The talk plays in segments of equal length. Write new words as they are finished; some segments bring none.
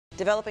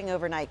Developing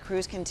overnight,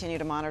 crews continue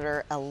to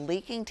monitor a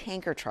leaking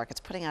tanker truck.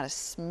 It's putting out a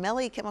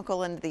smelly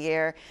chemical into the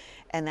air,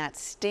 and that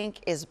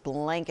stink is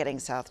blanketing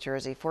South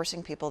Jersey,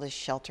 forcing people to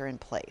shelter in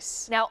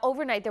place. Now,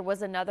 overnight, there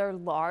was another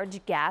large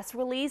gas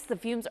release. The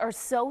fumes are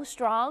so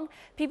strong,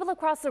 people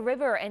across the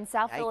river in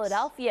South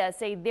Philadelphia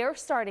say they're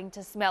starting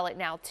to smell it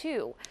now,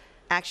 too.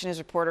 Action News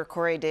reporter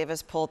Corey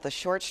Davis pulled the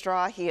short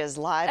straw. He is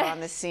live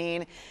on the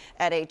scene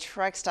at a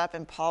truck stop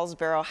in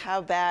Paulsboro. How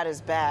bad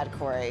is bad,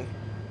 Corey?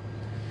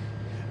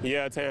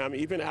 Yeah, Tam,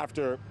 even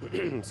after,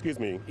 excuse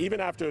me,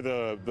 even after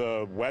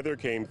the weather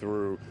came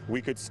through,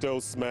 we could still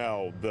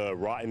smell the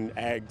rotten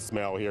egg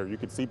smell here. You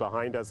can see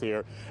behind us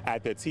here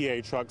at the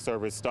TA truck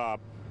service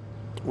stop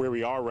where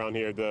we are around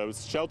here. The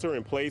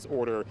shelter-in-place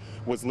order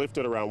was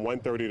lifted around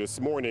 1:30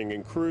 this morning,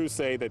 and crews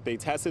say that they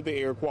tested the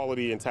air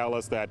quality and tell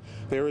us that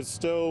there is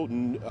still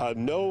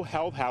no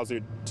health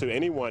hazard to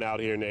anyone out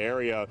here in the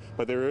area,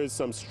 but there is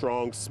some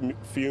strong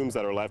fumes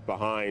that are left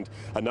behind.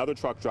 Another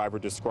truck driver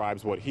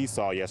describes what he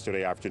saw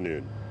yesterday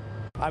afternoon.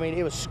 I mean,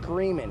 it was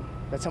screaming.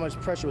 That's how much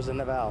pressure was in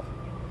the valve.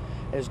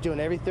 It was doing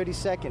every 30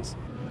 seconds.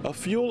 A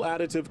fuel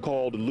additive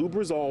called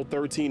Lubrizol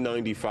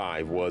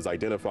 1395 was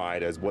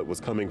identified as what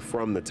was coming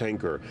from the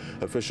tanker.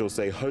 Officials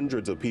say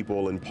hundreds of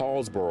people in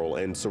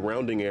Paulsboro and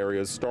surrounding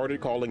areas started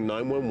calling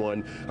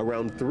 911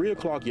 around 3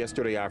 o'clock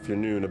yesterday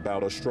afternoon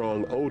about a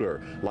strong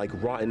odor like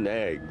rotten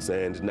eggs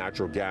and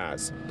natural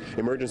gas.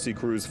 Emergency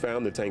crews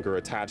found the tanker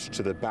attached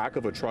to the back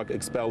of a truck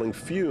expelling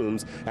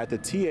fumes at the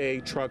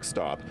TA truck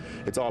stop.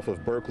 It's off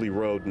of Berkeley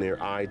Road near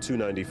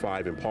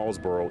I-295 in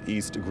Paulsboro,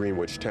 East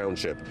Greenwich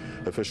Township.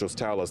 Officials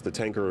tell us the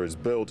tanker is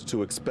built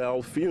to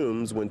expel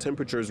fumes when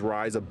temperatures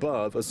rise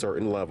above a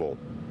certain level.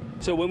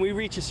 So when we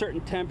reach a certain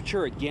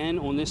temperature, again,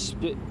 on this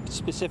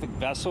specific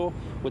vessel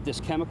with this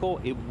chemical,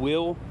 it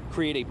will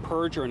create a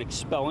purge or an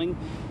expelling.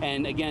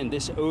 And again,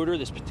 this odor,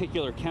 this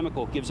particular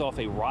chemical, gives off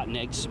a rotten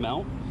egg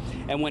smell.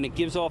 And when it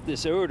gives off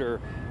this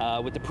odor,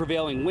 with the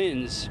prevailing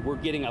winds, we're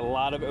getting a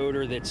lot of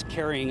odor that's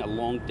carrying a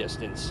long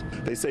distance.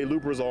 They say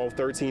Lubrizol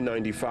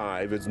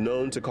 1395 is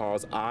known to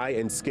cause eye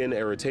and skin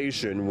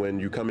irritation when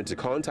you come into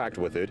contact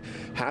with it.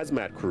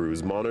 Hazmat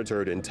crews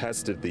monitored and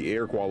tested the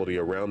air quality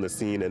around the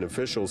scene, and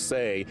officials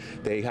say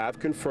they have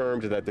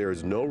confirmed that there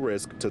is no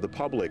risk to the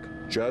public,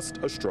 just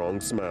a strong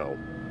smell.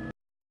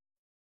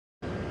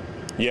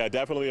 Yeah,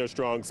 definitely a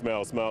strong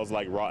smell. Smells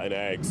like rotten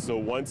eggs. So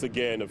once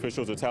again,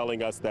 officials are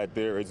telling us that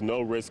there is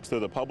no risk to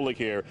the public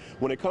here.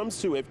 When it comes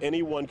to if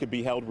anyone could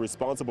be held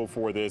responsible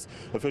for this,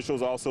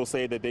 officials also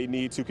say that they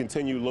need to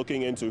continue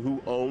looking into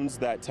who owns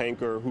that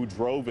tanker, who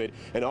drove it,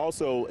 and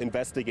also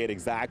investigate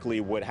exactly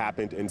what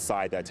happened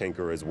inside that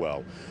tanker as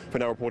well. For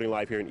now, reporting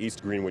live here in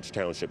East Greenwich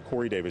Township,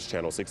 Corey Davis,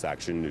 Channel 6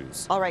 Action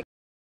News. All right.